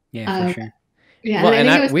 Yeah, for sure. Yeah.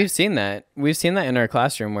 Well, we've seen that. We've seen that in our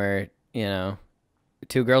classroom where,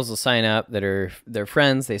 two girls will sign up that are their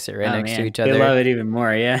friends. They sit right next to each other. They love it even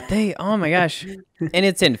more. Yeah. Oh my gosh. And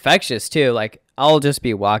it's infectious too. Like, I'll just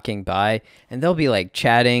be walking by and they'll be, like,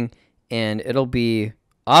 chatting, and it'll be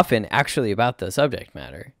often actually about the subject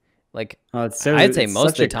matter. Like, I'd say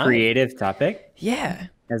most of the time. Creative topic. Yeah.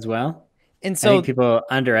 As well. And so I think people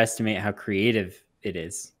underestimate how creative it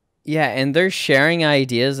is. Yeah. And they're sharing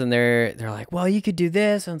ideas, and they're like, well, you could do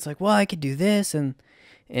this. And it's like, well, I could do this.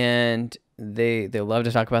 And they love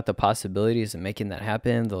to talk about the possibilities of making that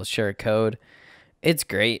happen. They'll share code. It's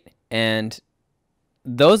great. And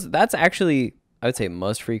that's actually, I would say,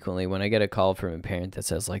 most frequently when I get a call from a parent that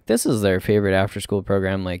says, like, this is their favorite after school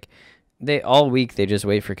program. Like, all week they just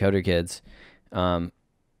wait for Coder Kids.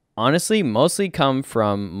 Honestly, mostly come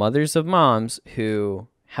from mothers of moms who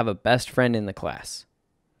have a best friend in the class.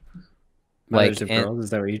 Mothers of girls, is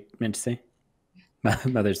that what you meant to say?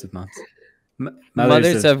 Mothers of moms.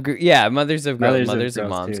 Mothers of girls, mothers of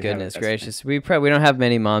moms. Goodness gracious, we don't have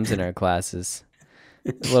many moms in our classes.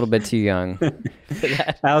 A little bit too young for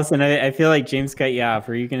that. Allison, I feel like James cut you off.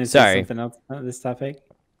 Are you going to say something else about this topic?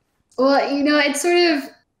 Well, it's sort of,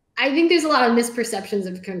 I think there's a lot of misperceptions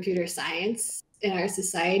of computer science in our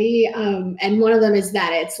society. And one of them is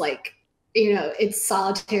that it's like, it's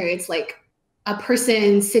solitary. It's like a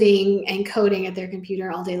person sitting and coding at their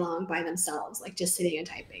computer all day long by themselves, like just sitting and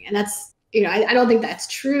typing. And that's, I don't think that's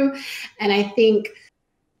true. And I think,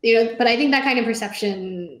 but I think that kind of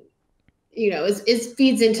perception, is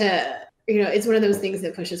feeds into, it's one of those things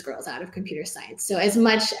that pushes girls out of computer science. So as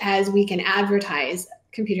much as we can advertise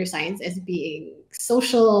computer science as being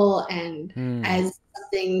social and as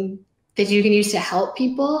something that you can use to help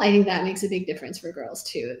people, I think that makes a big difference for girls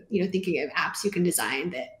too. Thinking of apps you can design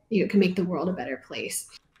that, can make the world a better place.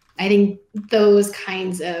 I think those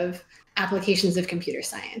kinds of applications of computer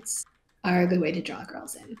science are a good way to draw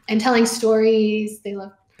girls in. And telling stories, they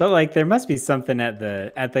love. But like, there must be something at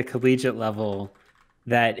the collegiate level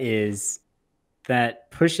that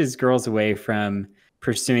pushes girls away from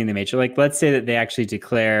pursuing the major. Like, let's say that they actually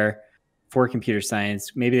declare for computer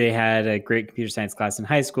science. Maybe they had a great computer science class in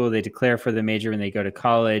high school. They declare for the major when they go to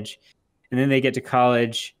college, and then they get to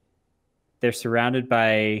college. They're surrounded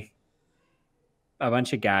by a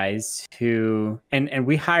bunch of guys who, and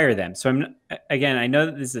we hire them. So I know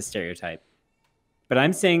that this is a stereotype, but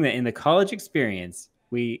I'm saying that in the college experience,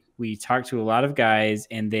 we talk to a lot of guys,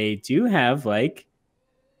 and they do have like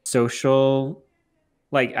social,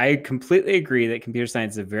 like, I completely agree that computer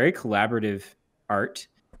science is a very collaborative art.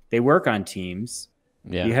 They work on teams.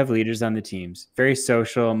 Yeah. You have leaders on the teams. Very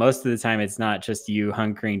social. Most of the time, it's not just you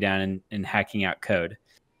hunkering down and hacking out code.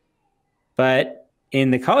 But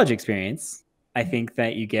in the college experience, I think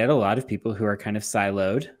that you get a lot of people who are kind of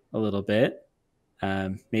siloed a little bit.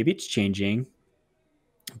 Maybe it's changing,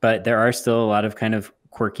 but there are still a lot of kind of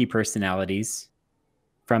quirky personalities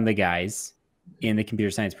from the guys in the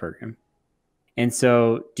computer science program. And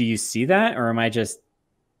so do you see that, or am I just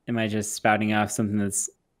spouting off something that's,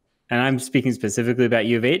 and I'm speaking specifically about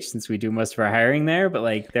U of H since we do most of our hiring there, but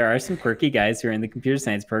like, there are some quirky guys who are in the computer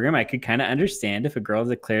science program. I could kind of understand if a girl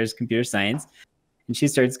declares computer science and she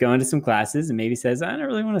starts going to some classes and maybe says, I don't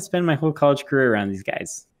really want to spend my whole college career around these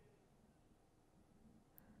guys.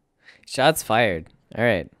 Shots fired. All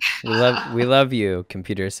right. We love you,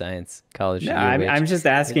 computer science college. No, I'm just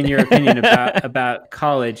asking your opinion about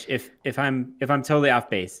college. If I'm totally off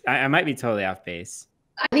base, I might be totally off base.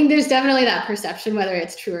 I think there's definitely that perception, whether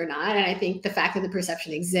it's true or not. And I think the fact that the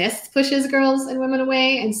perception exists pushes girls and women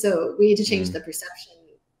away. And so we need to change the perception.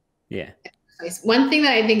 Yeah. One thing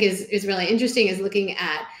that I think is really interesting is looking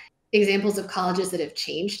at examples of colleges that have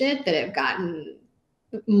changed it, that have gotten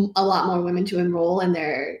a lot more women to enroll in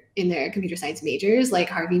their computer science majors, like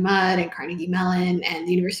Harvey Mudd and Carnegie Mellon and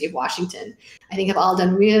the University of Washington. I think have all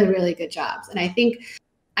done really, really good jobs. And I think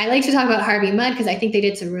I like to talk about Harvey Mudd because I think they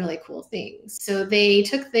did some really cool things. So they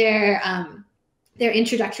took their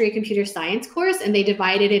introductory computer science course and they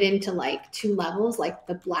divided it into like 2 levels, like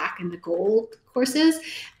the black and the gold courses.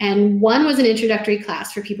 And one was an introductory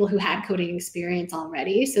class for people who had coding experience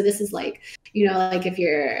already. So this is like, like if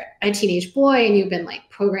you're a teenage boy and you've been like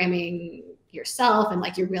programming yourself and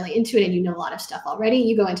like you're really into it and you know a lot of stuff already,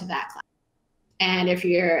 you go into that class. And if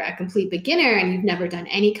you're a complete beginner and you've never done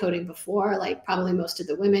any coding before, like probably most of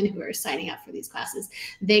the women who are signing up for these classes,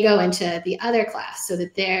 they go into the other class so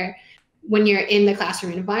that when you're in the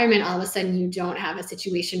classroom environment, all of a sudden you don't have a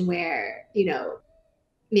situation where,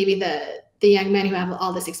 maybe the young men who have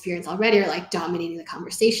all this experience already are like dominating the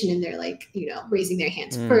conversation and they're like, raising their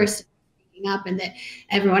hands first, speaking up, and that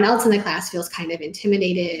everyone else in the class feels kind of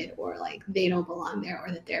intimidated or like they don't belong there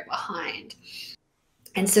or that they're behind.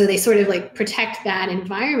 And so they sort of like protect that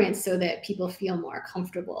environment so that people feel more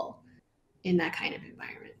comfortable in that kind of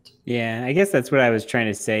environment. Yeah, I guess that's what I was trying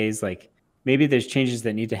to say is like, maybe there's changes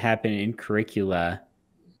that need to happen in curricula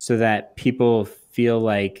so that people feel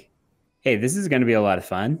like, hey, this is going to be a lot of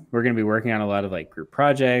fun. We're going to be working on a lot of like group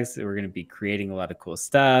projects. We're going to be creating a lot of cool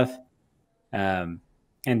stuff. And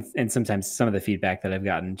sometimes some of the feedback that I've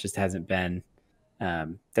gotten just hasn't been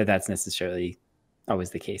that's necessarily always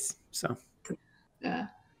the case. So,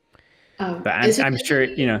 but I'm sure,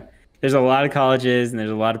 there's a lot of colleges and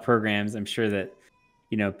there's a lot of programs. I'm sure that,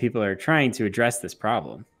 people are trying to address this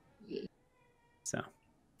problem. So.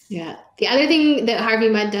 Yeah. The other thing that Harvey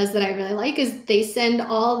Mudd does that I really like is they send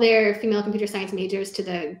all their female computer science majors to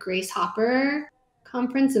the Grace Hopper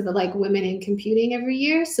conference of like women in computing every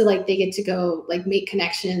year. So like they get to go like make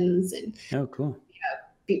connections and cool.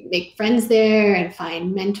 Make friends there and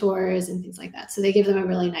find mentors and things like that. So they give them a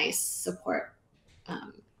really nice support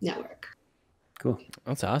network. Cool.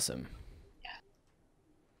 That's awesome. Yeah.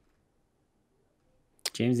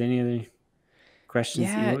 James, any other questions?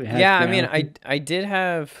 Yeah. I mean, I did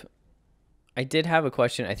have a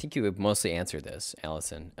question. I think you would mostly answer this,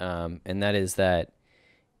 Allison. And that is that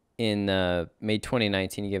in May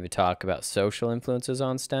 2019, you gave a talk about social influences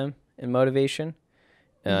on STEM and motivation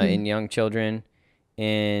in young children.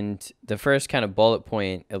 And the first kind of bullet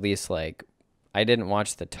point, at least like, I didn't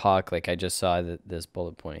watch the talk, like I just saw this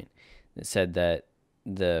bullet point that said that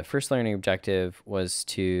the first learning objective was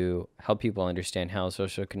to help people understand how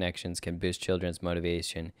social connections can boost children's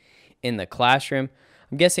motivation in the classroom.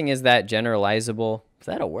 I'm guessing, is that generalizable? Is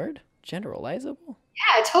that a word? Generalizable?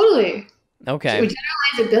 Yeah, totally. Okay.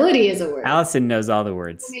 Generalizability is a word. Allison knows all the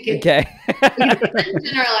words. Okay.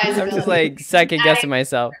 Generalizability. I'm just like second guessing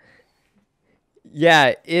myself.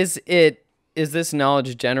 Yeah. Is this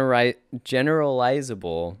knowledge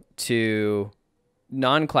generalizable to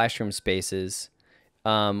non-classroom spaces,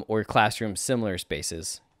 or classroom similar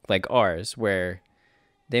spaces like ours, where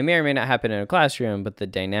they may or may not happen in a classroom, but the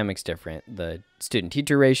dynamic's different. The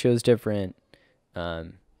student-teacher ratio is different.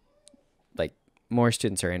 Like more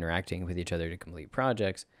students are interacting with each other to complete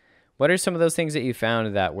projects. What are some of those things that you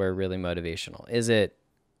found that were really motivational? Is it,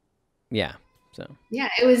 yeah, so. Yeah,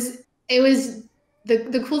 it was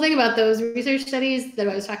the cool thing about those research studies that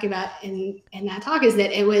I was talking about in that talk is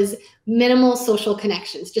that it was minimal social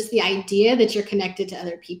connections. Just the idea that you're connected to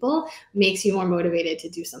other people makes you more motivated to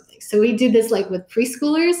do something. So we did this like with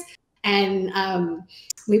preschoolers, and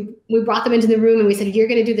we brought them into the room and we said, you're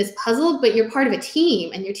going to do this puzzle, but you're part of a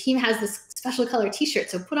team, and your team has this special color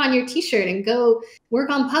t-shirt. So put on your t-shirt and go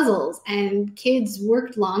work on puzzles. And kids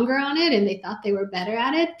worked longer on it, and they thought they were better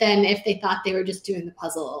at it than if they thought they were just doing the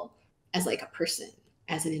puzzle as like a person,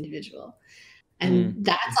 as an individual. And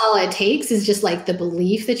that's all it takes, is just like the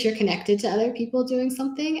belief that you're connected to other people doing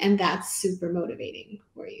something. And that's super motivating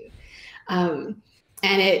for you. And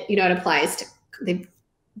it, it applies to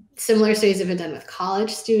similar studies have been done with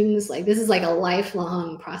college students. Like this is like a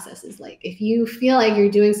lifelong process. Is like, if you feel like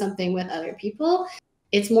you're doing something with other people,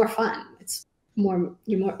 it's more fun. It's more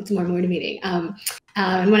motivating. And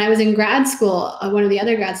when I was in grad school, one of the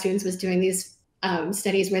other grad students was doing these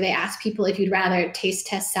studies where they asked people if you'd rather taste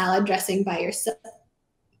test salad dressing by yourself.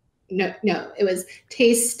 No, it was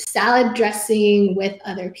taste salad dressing with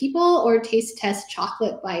other people or taste test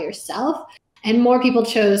chocolate by yourself. And more people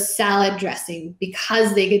chose salad dressing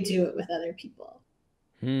because they could do it with other people,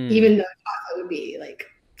 even though chocolate would be like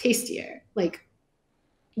tastier. Like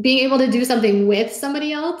being able to do something with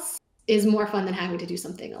somebody else is more fun than having to do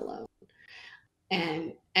something alone.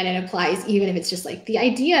 And it applies even if it's just like the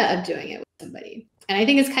idea of doing it with somebody. And I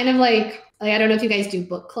think it's kind of like I don't know if you guys do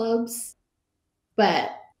book clubs,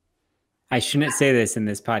 but I shouldn't say this in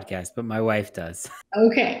this podcast, but my wife does.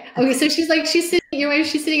 Okay. So your wife,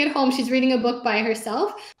 she's sitting at home, she's reading a book by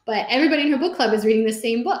herself, but everybody in her book club is reading the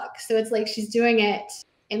same book. So it's like she's doing it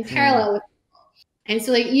in parallel with people. And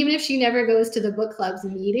so like even if she never goes to the book club's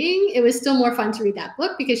meeting, it was still more fun to read that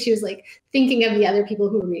book because she was like thinking of the other people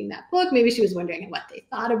who were reading that book. Maybe she was wondering what they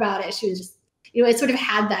thought about it. She was just, it sort of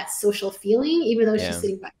had that social feeling, even though she's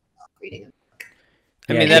sitting by herself reading a book.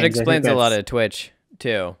 I mean, that explains a lot of Twitch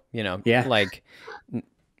too, like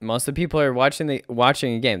most of the people are watching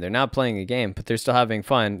a game. They're not playing a game, but they're still having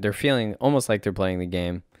fun. They're feeling almost like they're playing the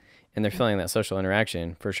game, and they're feeling that social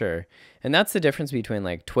interaction for sure. And that's the difference between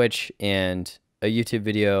like Twitch and a YouTube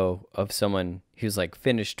video of someone who's like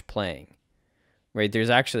finished playing, right? There's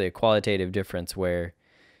actually a qualitative difference where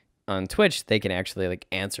on Twitch, they can actually like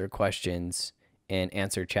answer questions and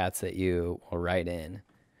answer chats that you will write in.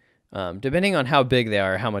 Depending on how big they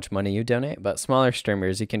are, how much money you donate, but smaller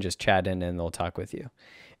streamers, you can just chat in and they'll talk with you.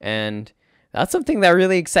 And that's something that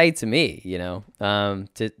really excites me,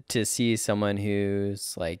 to see someone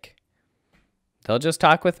who's like, they'll just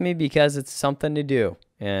talk with me because it's something to do.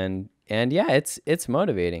 And yeah, it's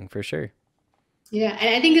motivating for sure. Yeah.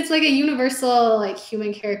 And I think it's like a universal, like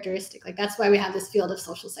human characteristic. Like that's why we have this field of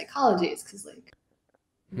social psychology, is because like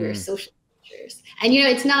we're social creatures. And,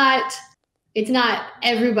 it's not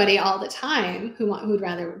everybody all the time who'd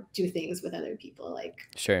rather do things with other people. Like,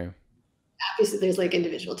 sure, obviously there's like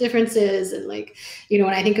individual differences, and like, when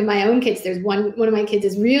I think of my own kids, there's one of my kids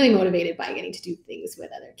is really motivated by getting to do things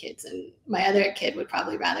with other kids, and my other kid would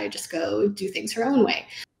probably rather just go do things her own way.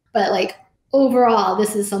 But like overall,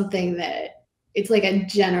 this is something that it's like a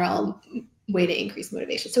general way to increase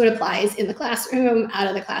motivation. So it applies in the classroom, out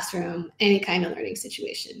of the classroom, any kind of learning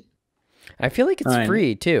situation. I feel like it's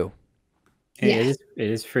free too. It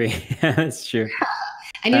is free. That's true.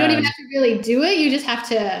 And you don't even have to really do it. You just have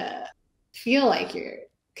to feel like you're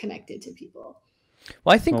connected to people.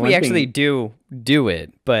 Well, I think we actually do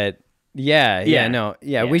it, but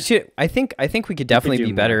we should. I think we could definitely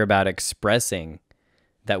be better about expressing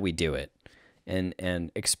that we do it,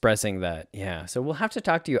 and expressing that. Yeah. So we'll have to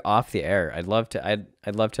talk to you off the air. I'd love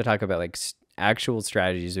to talk about like actual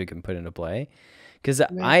strategies we can put into play. Because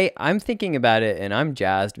I'm thinking about it and I'm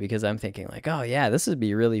jazzed because I'm thinking like, oh yeah, this would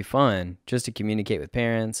be really fun just to communicate with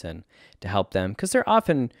parents and to help them. Because they're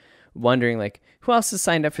often wondering like, who else has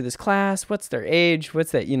signed up for this class? What's their age?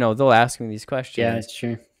 What's that? They'll ask me these questions. Yeah, that's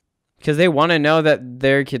true. Because they want to know that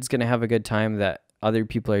their kid's going to have a good time, that other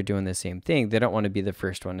people are doing the same thing. They don't want to be the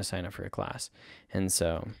first one to sign up for a class. And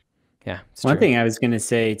so Yeah. One thing I was going to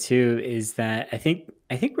say too is that I think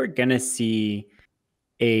we're going to see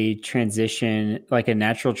a transition, like a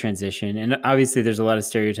natural transition. And obviously there's a lot of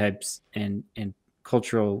stereotypes and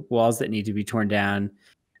cultural walls that need to be torn down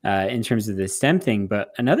in terms of the STEM thing.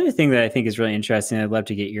 But another thing that I think is really interesting, I'd love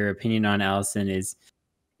to get your opinion on, Allison, is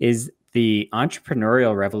the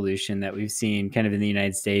entrepreneurial revolution that we've seen kind of in the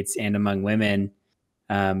United States and among women.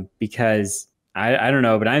 Because I don't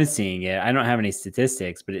know, but I'm seeing it. I don't have any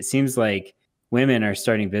statistics, but it seems like women are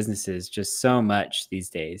starting businesses just so much these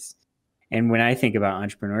days. And when I think about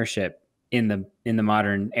entrepreneurship in the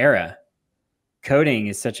modern era, coding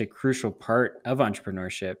is such a crucial part of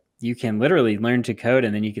entrepreneurship. You can literally learn to code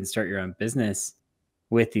and then you can start your own business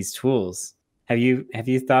with these tools. Have you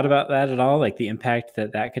thought about that at all? Like the impact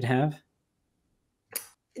that could have?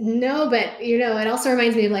 No, but you know, it also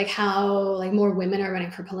reminds me of like how like more women are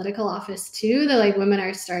running for political office too. That like women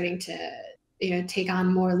are starting to, you know, take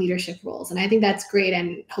on more leadership roles, and I think that's great.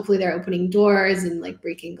 And hopefully, they're opening doors and like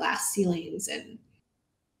breaking glass ceilings. And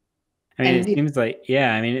I mean, it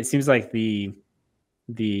seems like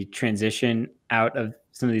the transition out of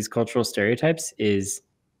some of these cultural stereotypes is.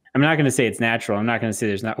 I'm not going to say it's natural. I'm not going to say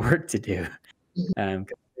there's not work to do.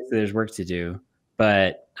 There's work to do,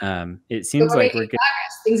 but it seems like we're progress.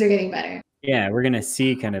 Things are getting better. Yeah, we're going to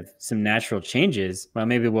see kind of some natural changes. Well,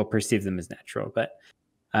 maybe we'll perceive them as natural, but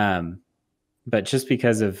just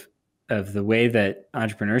because of the way that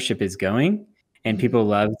entrepreneurship is going, and people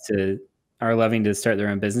are loving to start their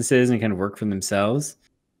own businesses and kind of work for themselves.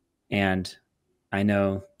 And I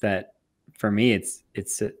know that for me, it's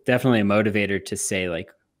definitely a motivator to say like,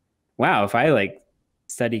 wow, if I like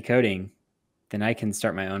study coding, then I can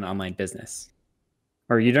start my own online business.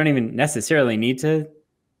 Or you don't even necessarily need to,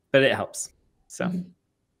 but it helps. So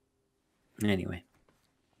anyway,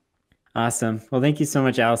 awesome. Well, thank you so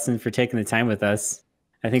much, Allison, for taking the time with us.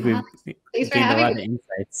 I think we've gained a lot of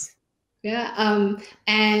insights. Yeah.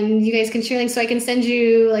 And you guys can share links. So I can send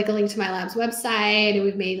you like a link to my lab's website, and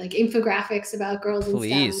we've made like infographics about girls in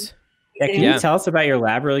STEM. Yeah, can you tell us about your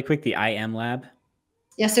lab really quick, the IM lab?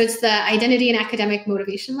 Yeah, so it's the Identity and Academic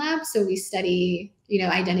Motivation Lab. So we study, you know,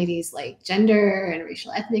 identities like gender and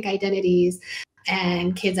racial ethnic identities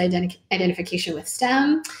and kids' identification with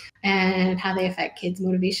STEM and how they affect kids'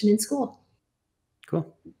 motivation in school.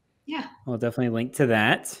 Cool. Yeah. We'll definitely link to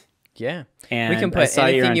that. Yeah. And we can put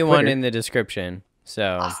anything you want in the description.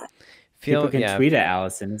 So awesome. People can tweet at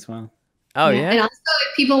Allison as well. Oh, yeah. And also,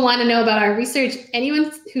 if people want to know about our research,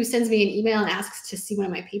 anyone who sends me an email and asks to see one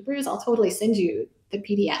of my papers, I'll totally send you the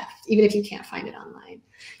PDF, even if you can't find it online.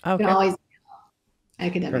 Okay. You can always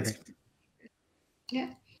academics. Perfect.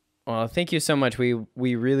 Yeah. Well, thank you so much. We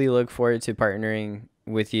really look forward to partnering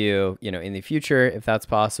with you, you know, in the future, if that's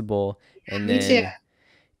possible. And Me too.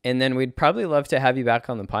 And then we'd probably love to have you back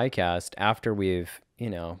on the podcast after we've, you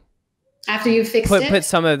know, after you've fixed it? Put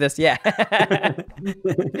some of this, yeah.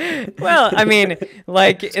 Well, I mean,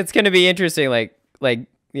 like, it's going to be interesting. Like,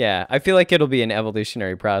 yeah, I feel like it'll be an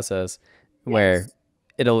evolutionary process where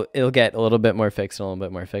it'll get a little bit more fixed and a little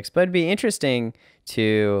bit more fixed. But it'd be interesting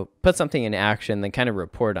to put something in action, then kind of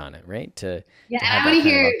report on it, right? To I want to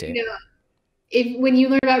hear, you know, when you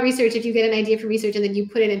learn about research, if you get an idea for research and then you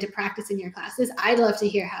put it into practice in your classes, I'd love to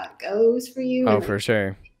hear how it goes for you. Oh, for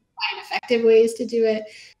sure. Find effective ways to do it.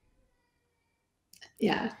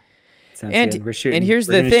 Yeah. Sounds good. We're shooting, and here's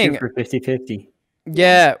the thing. For 50-50.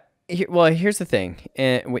 Yeah. Well, here's the thing.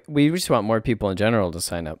 And we just want more people in general to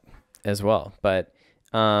sign up as well. But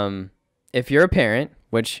if you're a parent,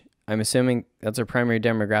 which I'm assuming that's our primary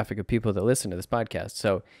demographic of people that listen to this podcast.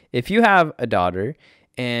 So if you have a daughter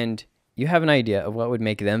and you have an idea of what would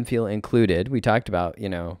make them feel included, we talked about, you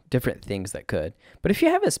know, different things that could. But if you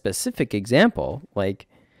have a specific example, like,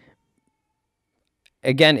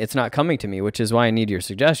 again, it's not coming to me, which is why I need your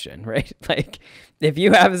suggestion, right? Like, if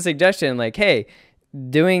you have a suggestion, like, hey,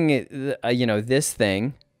 doing, you know, this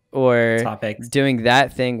thing or topics. Doing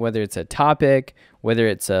that thing, whether it's a topic, whether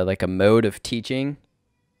it's like a mode of teaching,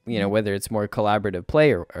 you know, whether it's more collaborative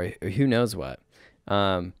play or who knows what,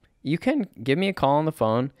 you can give me a call on the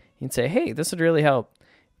phone and say, hey, this would really help.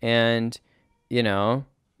 And, you know,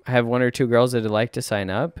 I have 1 or 2 girls that would like to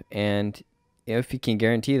sign up, and if you can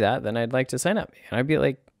guarantee that, then I'd like to sign up. And I'd be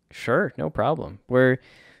like, sure, no problem. We're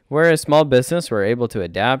a small business. We're able to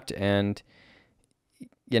adapt, and,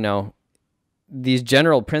 you know, these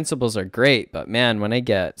general principles are great, but man, when I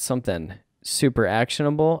get something super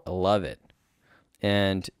actionable, I love it.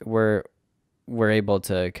 And we're able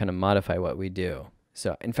to kind of modify what we do.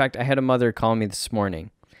 So in fact, I had a mother call me this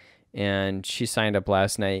morning, and she signed up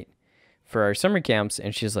last night for our summer camps,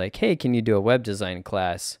 and she's like, hey, can you do a web design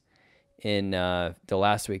class? in the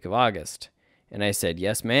last week of August. And I said,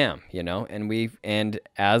 yes, ma'am, you know, and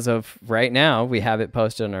as of right now, we have it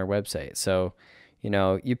posted on our website. So, you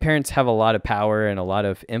know, you parents have a lot of power and a lot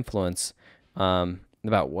of influence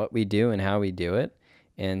about what we do and how we do it.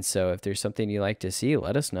 And so if there's something you like to see,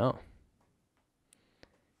 let us know.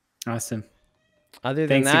 Awesome. Other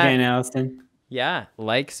than Thanks that, again, Allison. Yeah,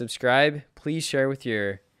 like, subscribe, please share with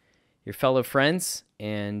your fellow friends,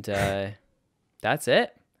 and that's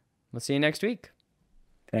it. We'll see you next week.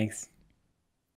 Thanks.